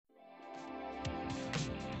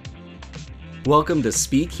Welcome to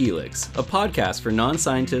Speak Helix, a podcast for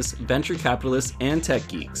non-scientists, venture capitalists, and tech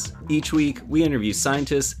geeks. Each week, we interview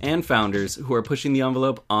scientists and founders who are pushing the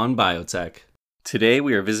envelope on biotech. Today,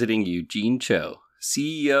 we are visiting Eugene Cho,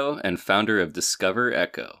 CEO and founder of Discover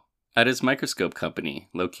Echo, at his microscope company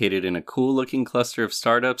located in a cool-looking cluster of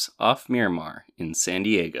startups off Miramar in San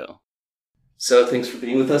Diego. So, thanks for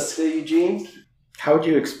being with us today, Eugene. How would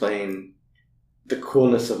you explain the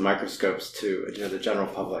coolness of microscopes to the general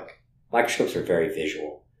public? Microscopes are very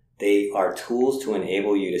visual. They are tools to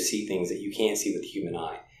enable you to see things that you can't see with the human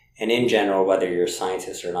eye. And in general, whether you're a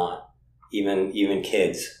scientist or not, even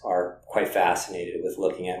kids are quite fascinated with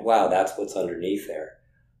looking at, wow, that's what's underneath there.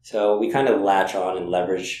 So we kind of latch on and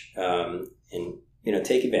leverage and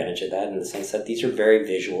take advantage of that in the sense that these are very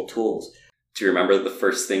visual tools. Do you remember the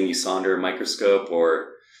first thing you saw under a microscope,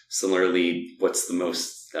 or similarly, what's the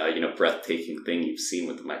most breathtaking thing you've seen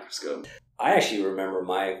with the microscope? I actually remember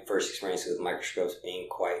my first experience with microscopes being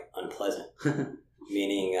quite unpleasant,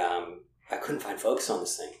 meaning I couldn't find focus on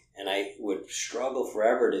this thing. And I would struggle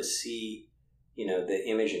forever to see, the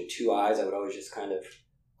image in two eyes. I would always just kind of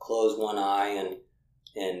close one eye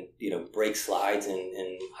and break slides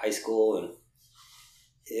in high school. And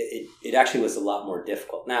it actually was a lot more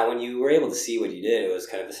difficult. Now, when you were able to see what you did, it was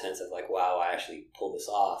kind of a sense of like, wow, I actually pulled this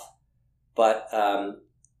off. But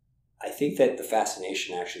I think that the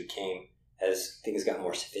fascination actually came as things got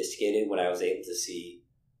more sophisticated, when I was able to see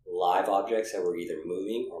live objects that were either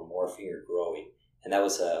moving or morphing or growing. And that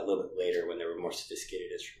was a little bit later when there were more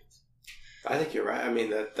sophisticated instruments. I think you're right. I mean,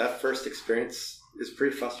 that first experience is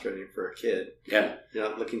pretty frustrating for a kid. Yeah.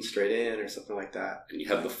 Looking straight in or something like that. And you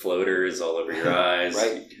have the floaters all over your eyes.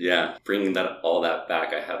 Right. Yeah. Bringing all that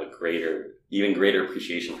back, I have even greater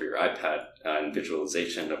appreciation for your iPad and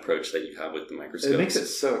visualization approach that you have with the microscope. It makes it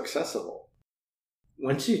so accessible.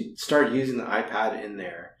 Once you start using the iPad in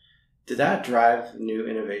there, did that drive new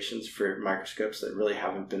innovations for microscopes that really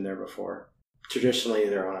haven't been there before? Traditionally,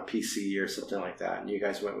 they're on a PC or something like that, and you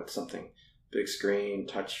guys went with something big screen,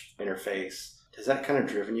 touch interface. Has that kind of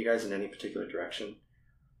driven you guys in any particular direction?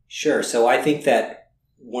 Sure. So I think that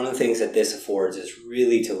one of the things that this affords is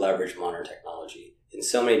really to leverage modern technology in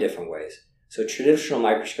so many different ways. So a traditional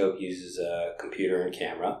microscope uses a computer and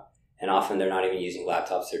camera, and often they're not even using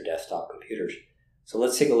laptops, they're desktop computers. So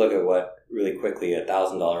let's take a look at what, really quickly, a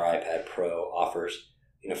 $1,000 iPad Pro offers.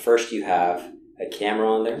 First you have a camera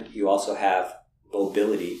on there. You also have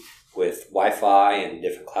mobility with Wi-Fi and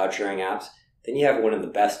different cloud sharing apps. Then you have one of the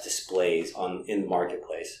best displays in the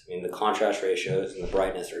marketplace. I mean, the contrast ratios and the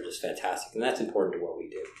brightness are just fantastic, and that's important to what we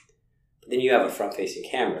do. But then you have a front-facing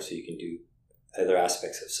camera, so you can do other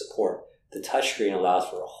aspects of support. The touchscreen allows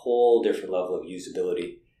for a whole different level of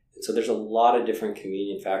usability. And so there's a lot of different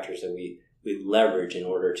convenient factors that we leverage in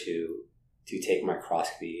order to take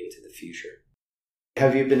microscopy into the future.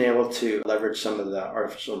 Have you been able to leverage some of the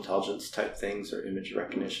artificial intelligence type things or image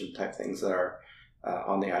recognition type things that are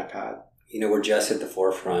on the iPad? We're just at the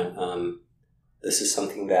forefront. This is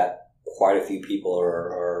something that quite a few people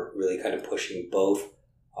are really kind of pushing, both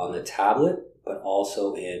on the tablet, but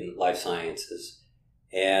also in life sciences.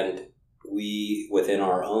 And we, within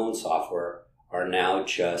our own software, are now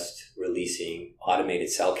just releasing automated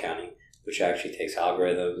cell counting, which actually takes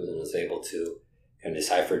algorithms and is able to kind of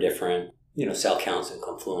decipher different, cell counts and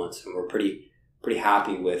confluence. And we're pretty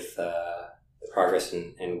happy with the progress,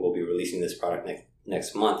 and we'll be releasing this product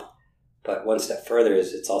next month. But one step further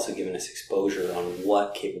is it's also given us exposure on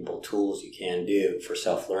what capable tools you can do for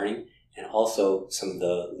self-learning, and also some of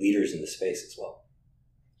the leaders in the space as well.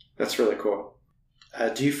 That's really cool.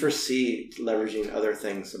 Do you foresee leveraging other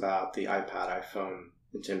things about the iPad, iPhone,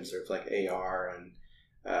 in terms of like AR and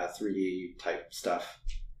 3D type stuff?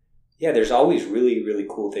 Yeah, there's always really, really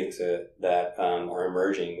cool things that are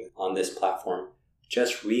emerging on this platform.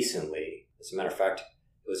 Just recently, as a matter of fact,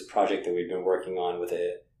 it was a project that we've been working on with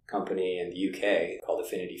a company in the UK called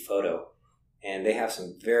Affinity Photo. And they have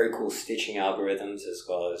some very cool stitching algorithms as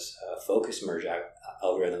well as focus merge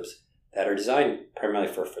algorithms that are designed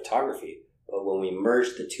primarily for photography. But when we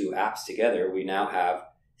merge the two apps together, we now have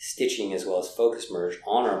stitching as well as focus merge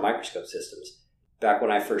on our microscope systems. Back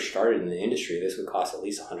when I first started in the industry, this would cost at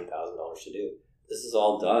least $100,000 to do. This is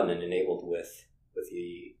all done and enabled with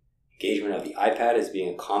the engagement of the iPad as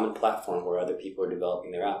being a common platform where other people are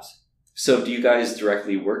developing their apps. So do you guys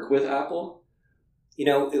directly work with Apple?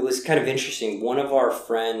 It was kind of interesting. One of our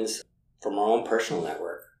friends from our own personal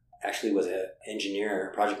network actually was an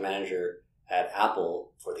engineer, project manager at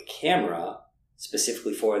Apple for the camera,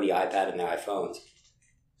 specifically for the iPad and the iPhones.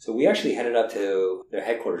 So we actually headed up to their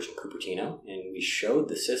headquarters in Cupertino, and we showed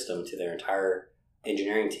the system to their entire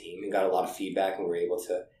engineering team and got a lot of feedback, and we were able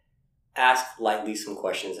to ask lightly some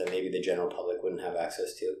questions that maybe the general public wouldn't have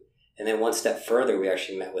access to. And then one step further, we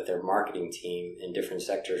actually met with their marketing team in different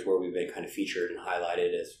sectors where we've been kind of featured and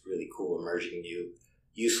highlighted as really cool, emerging, new,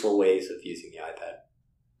 useful ways of using the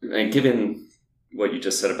iPad. And given what you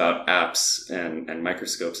just said about apps and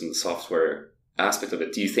microscopes and the software aspect of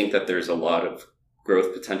it, do you think that there's a lot of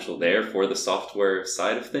growth potential there for the software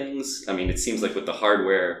side of things? I mean, it seems like with the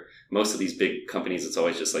hardware, most of these big companies, it's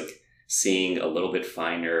always just like seeing a little bit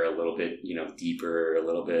finer, a little bit, deeper, a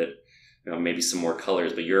little bit, maybe some more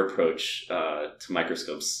colors. But your approach to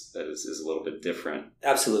microscopes is a little bit different.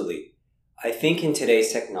 Absolutely. I think in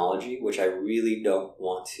today's technology, which I really don't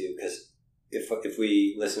want to, because if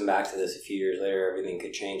we listen back to this a few years later, everything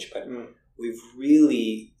could change. But we've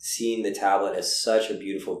really seen the tablet as such a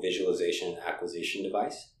beautiful visualization and acquisition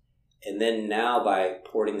device. And then now by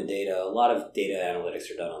porting the data, a lot of data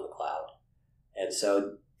analytics are done on the cloud. And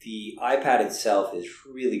so the iPad itself is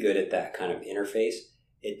really good at that kind of interface.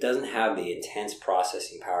 It doesn't have the intense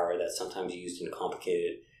processing power that's sometimes used in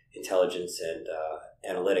complicated intelligence and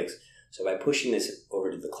analytics. So by pushing this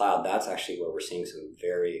over to the cloud, that's actually where we're seeing some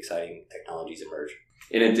very exciting technologies emerge.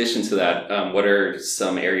 In addition to that, what are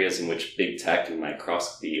some areas in which big tech and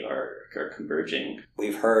microscopy are converging?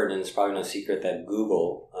 We've heard, and it's probably no secret, that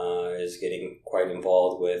Google is getting quite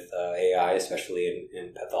involved with AI, especially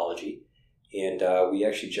in pathology. And we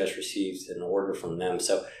actually just received an order from them.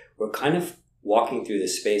 So we're kind of walking through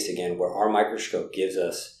this space again where our microscope gives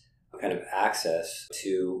us kind of access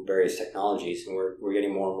to various technologies, and we're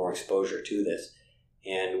getting more and more exposure to this.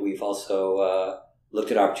 And we've also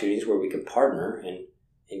looked at opportunities where we can partner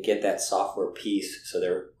and get that software piece so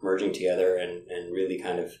they're merging together and really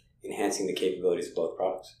kind of enhancing the capabilities of both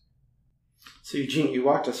products. So Eugene, you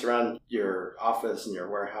walked us around your office and your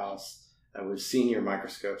warehouse, and we've seen your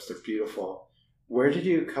microscopes. They're beautiful. Where did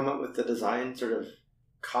you come up with the design sort of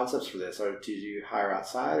concepts for this? Or did you hire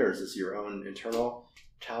outside, or is this your own internal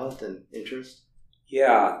talent and interest?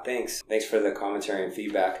 Yeah, thanks. Thanks for the commentary and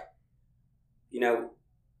feedback.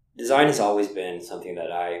 Design has always been something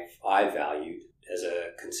that I valued as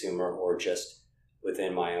a consumer or just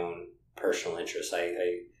within my own personal interests.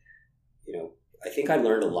 I think I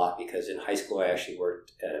learned a lot because in high school I actually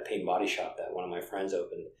worked at a paint and body shop that one of my friends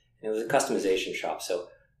opened, and it was a customization shop. So,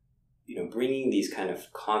 bringing these kind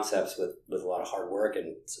of concepts with a lot of hard work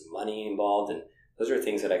and some money involved, and those are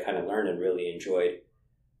things that I kind of learned and really enjoyed.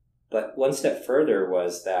 But one step further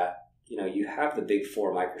was that, you have the big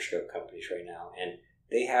four microscope companies right now, and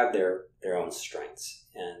they have their own strengths,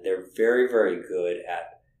 and they're very, very good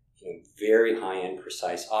at very high-end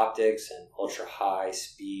precise optics and ultra-high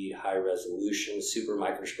speed, high resolution, super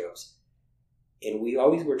microscopes. And we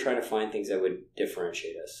always were trying to find things that would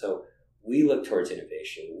differentiate us. So we look towards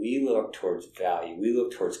innovation, we look towards value, we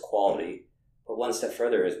look towards quality, but one step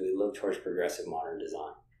further is we look towards progressive modern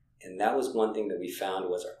design. And that was one thing that we found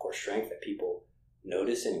was our core strength that people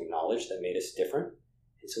noticed and acknowledged that made us different.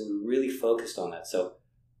 And so we really focused on that. So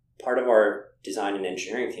part of our design and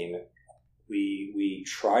engineering team, we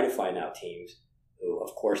try to find out teams who,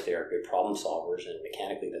 of course, they are good problem solvers, and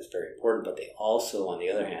mechanically that's very important, but they also, on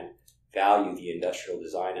the other hand, value the industrial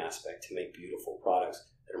design aspect to make beautiful products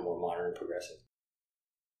that are more modern and progressive.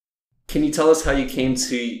 Can you tell us how you came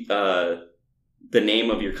to the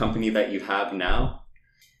name of your company that you have now?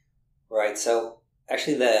 Right. So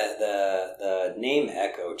actually the name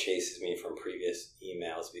Echo chases me from previous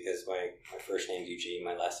emails because my first name is Eugene,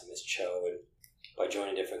 my last name is Cho, and by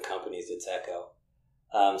joining different companies, it's Echo.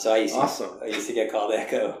 So I used to get called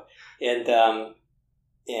Echo, and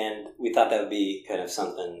we thought that would be kind of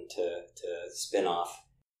something to spin off.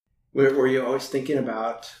 Were you always thinking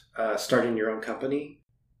about starting your own company?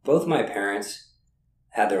 Both my parents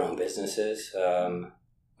had their own businesses.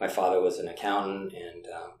 My father was an accountant, and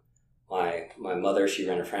my mother, she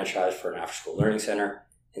ran a franchise for an after-school learning center.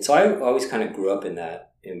 And so I always kind of grew up in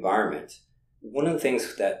that environment. One of the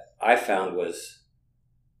things that I found was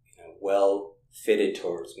well fitted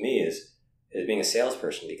towards me is being a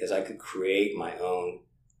salesperson, because I could create my own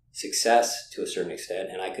success to a certain extent,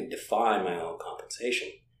 and I could define my own compensation.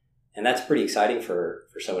 And that's pretty exciting for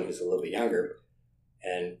someone who's a little bit younger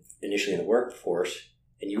and initially in the workforce.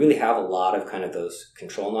 And you really have a lot of kind of those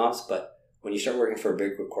control knobs, but when you start working for a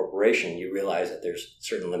bigger corporation, you realize that there's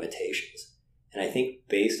certain limitations. And I think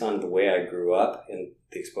based on the way I grew up and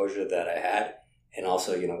the exposure that I had, and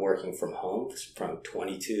also, working from home from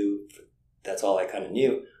 22, that's all I kind of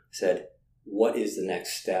knew, said, what is the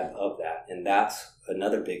next step of that? And that's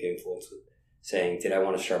another big influence with saying, did I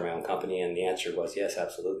want to start my own company? And the answer was yes,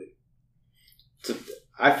 absolutely. So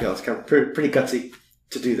I feel it's kind of pretty gutsy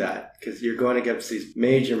to do that? Because you're going against these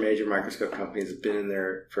major microscope companies that have been in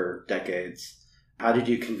there for decades. How did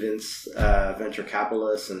you convince venture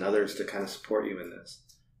capitalists and others to kind of support you in this,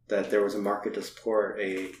 that there was a market to support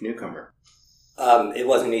a newcomer? It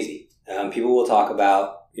wasn't easy. People will talk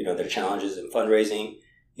about, their challenges in fundraising.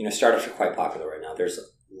 Startups are quite popular right now. There's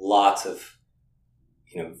lots of,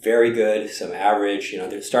 very good, some average.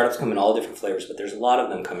 There's startups come in all different flavors, but there's a lot of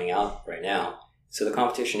them coming out right now. So the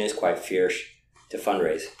competition is quite fierce to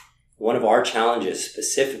fundraise. One of our challenges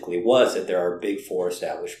specifically was that there are big four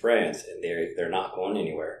established brands, and they're not going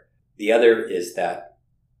anywhere. The other is that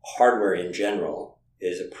hardware in general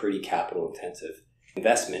is a pretty capital-intensive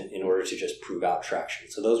investment in order to just prove out traction.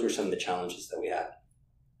 So those were some of the challenges that we had.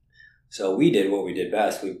 So we did what we did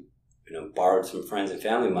best. We borrowed some friends and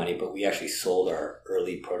family money, but we actually sold our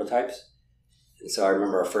early prototypes. And so I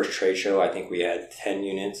remember our first trade show, I think we had 10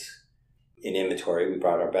 units in inventory. We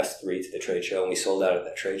brought our best 3 to the trade show, and we sold out at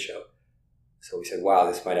that trade show. So we said, wow,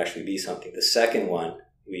 this might actually be something. The second one,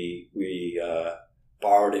 we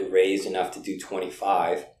borrowed and raised enough to do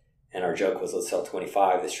 25, and our joke was, let's sell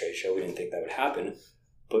 25 this trade show. We didn't think that would happen.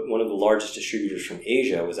 But one of the largest distributors from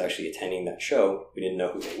Asia was actually attending that show. We didn't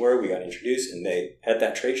know who they were. We got introduced, and at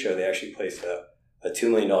that trade show, they actually placed a $2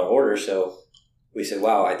 million order. So we said,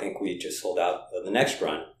 wow, I think we just sold out the next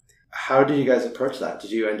run. How did you guys approach that?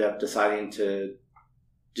 Did you end up deciding did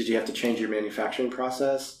you have to change your manufacturing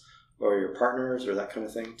process or your partners or that kind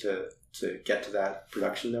of thing to get to that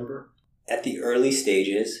production number? At the early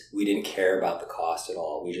stages, we didn't care about the cost at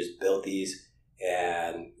all. We just built these,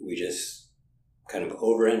 and we just kind of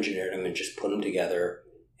over-engineered them and just put them together,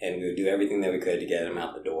 and we would do everything that we could to get them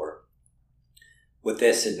out the door. With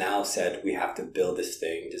this, it now said we have to build this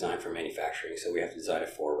thing designed for manufacturing, so we have to design it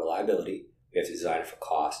for reliability, we have to design it for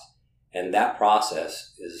cost, and that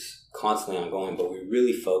process is constantly ongoing, but we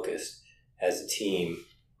really focused as a team,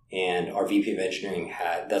 and our VP of engineering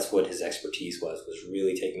that's what his expertise was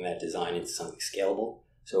really taking that design into something scalable.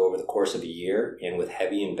 So over the course of a year, and with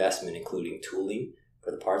heavy investment, including tooling for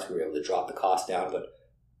the parts, we were able to drop the cost down, but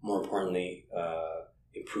more importantly,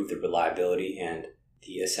 improve the reliability and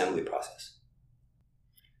the assembly process.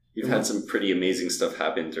 You've had some pretty amazing stuff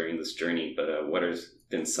happen during this journey, but what have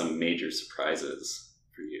been some major surprises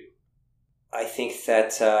for you? I think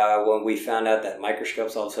that when we found out that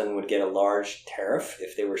microscopes all of a sudden would get a large tariff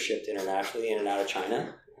if they were shipped internationally in and out of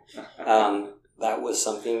China, that was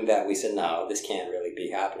something that we said, no, this can't really be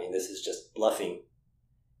happening. This is just bluffing.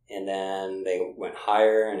 And then they went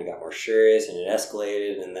higher, and it got more serious, and it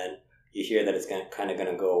escalated, and then you hear that it's kind of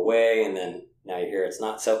going to go away, and then now you hear it's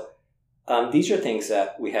not. So these are things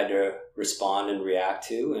that we had to respond and react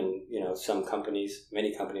to, and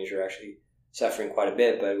many companies are actually suffering quite a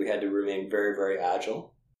bit, but we had to remain very, very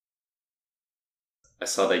agile. I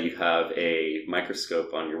saw that you have a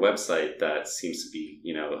microscope on your website that seems to be,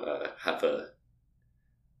 have a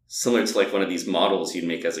similar to like one of these models you'd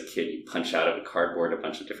make as a kid. You punch out of a cardboard a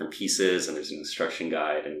bunch of different pieces, and there's an instruction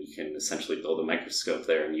guide, and you can essentially build a microscope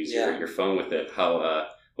there and use your phone with it.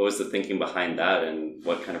 What was the thinking behind that, and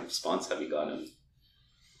what kind of response have you gotten?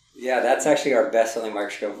 Yeah, that's actually our best-selling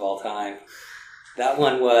microscope of all time. That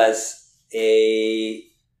one was a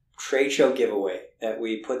trade show giveaway that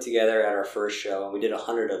we put together at our first show, and we did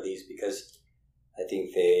 100 of these because I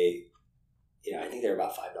think they're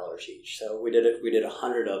about $5 each. So we did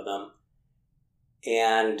 100 of them,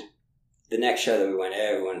 and the next show that we went,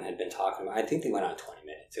 everyone had been talking about. I think they went on 20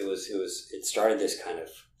 minutes. It started this kind of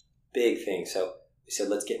big thing. So we said,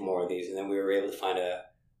 let's get more of these, and then we were able to find a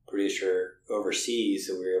producer overseas,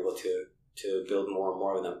 so we were able to build more and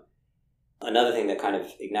more of them. Another thing that kind of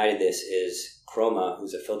ignited this is Chroma,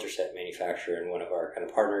 who's a filter set manufacturer and one of our kind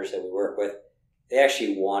of partners that we work with. They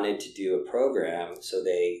actually wanted to do a program, so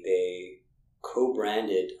they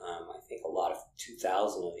co-branded, I think, a lot of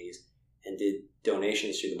 2,000 of these, and did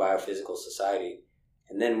donations to the Biophysical Society.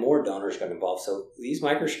 And then more donors got involved. So these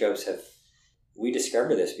microscopes we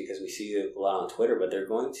discover this because we see it a lot on Twitter, but they're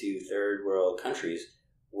going to third world countries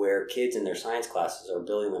where kids in their science classes are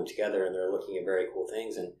building them together, and they're looking at very cool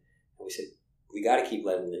things. And we said, we got to keep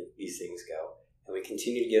letting these things go. And we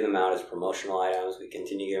continue to give them out as promotional items. We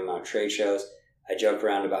continue to give them out at trade shows. I joked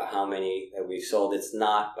around about how many that we've sold. It's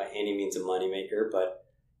not by any means a moneymaker, but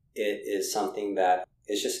it is something that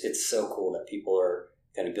it's so cool that people are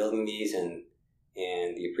kind of building these, and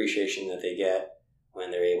the appreciation that they get when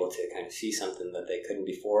they're able to kind of see something that they couldn't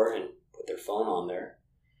before and put their phone on there.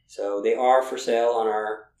 So they are for sale on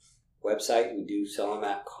our website. We do sell them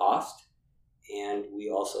at cost. And we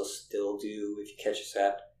also still do, if you catch us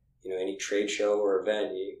at any trade show or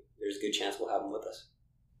event, there's a good chance we'll have them with us.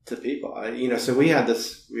 to people. So we had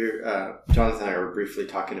this. Jonathan and I were briefly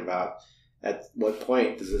talking about at what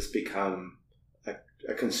point does this become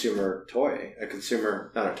a consumer toy,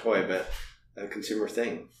 not a toy, but a consumer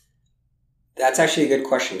thing. That's actually a good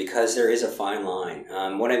question because there is a fine line.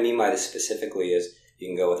 What I mean by this specifically is you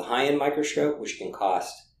can go with a high-end microscope, which can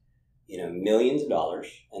cost millions of dollars,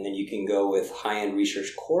 and then you can go with high-end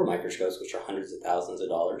research core microscopes, which are hundreds of thousands of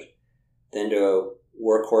dollars. Then to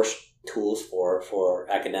workhorse tools for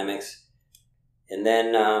academics, and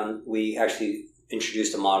then we actually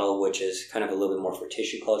introduced a model which is kind of a little bit more for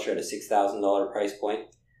tissue culture at a $6,000 price point.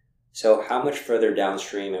 So how much further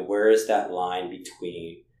downstream and where is that line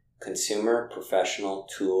between consumer, professional,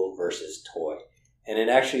 tool versus toy? And it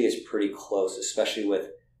actually is pretty close, especially with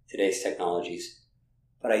today's technologies.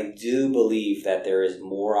 But I do believe that there is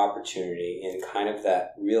more opportunity in kind of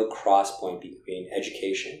that real cross point between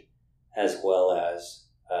education as well as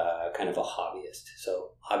kind of a hobbyist.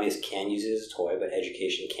 So hobbyists can use it as a toy, but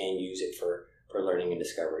education can use it for learning and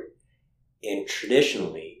discovery. And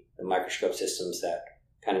traditionally, the microscope systems that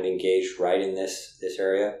kind of engaged right in this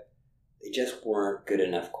area, they just weren't good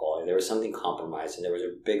enough quality. There was something compromised and there was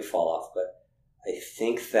a big fall off. But I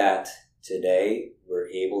think that today we're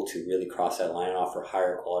able to really cross that line and offer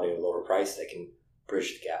higher quality at a lower price that can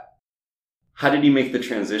bridge the gap. How did you make the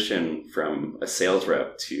transition from a sales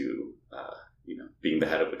rep to being the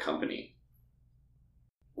head of a company?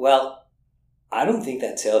 Well, I don't think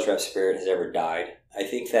that sales rep spirit has ever died. I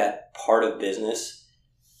think that part of business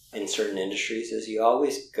in certain industries is you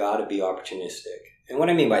always got to be opportunistic. And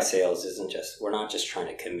what I mean by sales isn't we're not just trying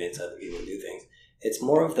to convince other people to do things. It's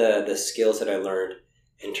more of the skills that I learned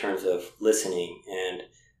in terms of listening and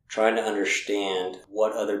trying to understand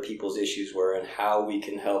what other people's issues were and how we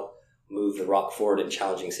can help move the rock forward in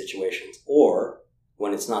challenging situations. Or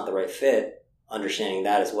when it's not the right fit, understanding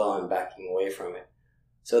that as well and backing away from it.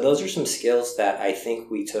 So those are some skills that I think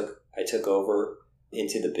I took over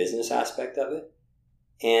into the business aspect of it.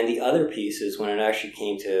 And the other piece is when it actually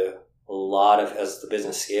came to a lot of, as the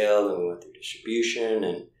business scaled and we went through distribution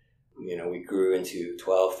and, we grew into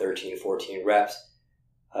 12, 13, 14 reps,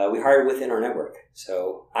 we hired within our network.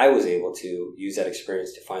 So I was able to use that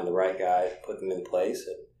experience to find the right guy, put them in place,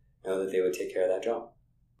 and know that they would take care of that job.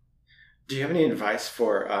 Do you have any advice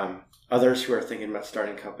for others who are thinking about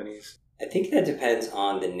starting companies? I think that depends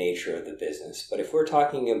on the nature of the business. But if we're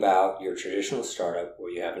talking about your traditional startup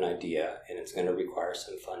where you have an idea and it's going to require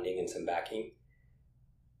some funding and some backing,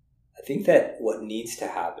 I think that what needs to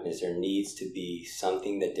happen is there needs to be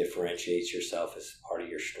something that differentiates yourself as part of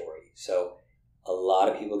your story. So a lot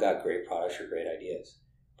of people got great products or great ideas,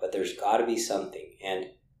 but there's got to be something.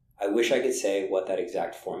 And I wish I could say what that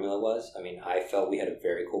exact formula was. I mean, I felt we had a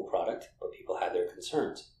very cool product, but people had their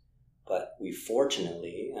concerns. But we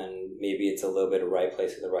fortunately, and maybe it's a little bit of right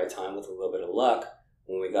place at the right time with a little bit of luck,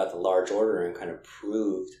 when we got the large order and kind of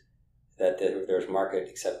proved that there's market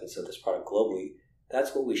acceptance of this product globally,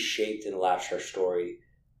 that's what we shaped and latched our story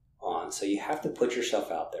on. So you have to put yourself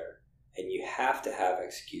out there and you have to have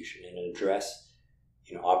execution and address,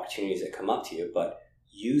 opportunities that come up to you, but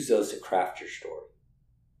use those to craft your story.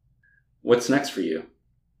 What's next for you?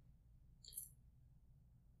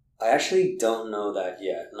 I actually don't know that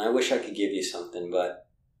yet, and I wish I could give you something, but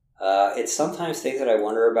it's sometimes things that I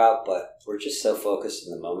wonder about, but we're just so focused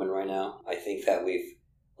in the moment right now. I think that we've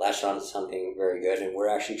latched on to something very good, and we're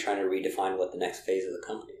actually trying to redefine what the next phase of the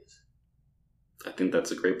company is. I think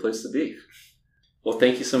that's a great place to be. Well,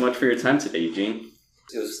 thank you so much for your time today, Eugene.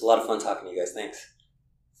 It was a lot of fun talking to you guys. Thanks.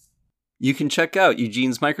 You can check out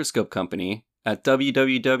Eugene's Microscope Company at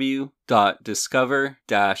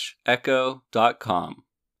www.discover-echo.com.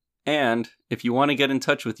 And if you want to get in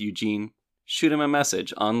touch with Eugene, shoot him a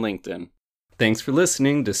message on LinkedIn. Thanks for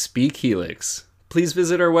listening to Speak Helix. Please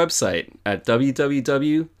visit our website at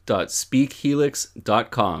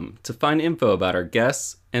www.speakhelix.com to find info about our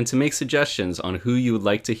guests and to make suggestions on who you would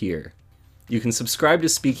like to hear. You can subscribe to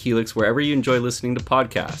Speak Helix wherever you enjoy listening to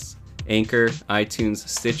podcasts. Anchor, iTunes,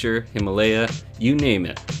 Stitcher, Himalaya, you name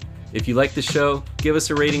it. If you like the show, give us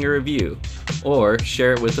a rating or review, or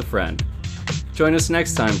share it with a friend. Join us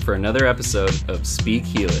next time for another episode of Speak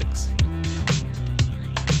Helix.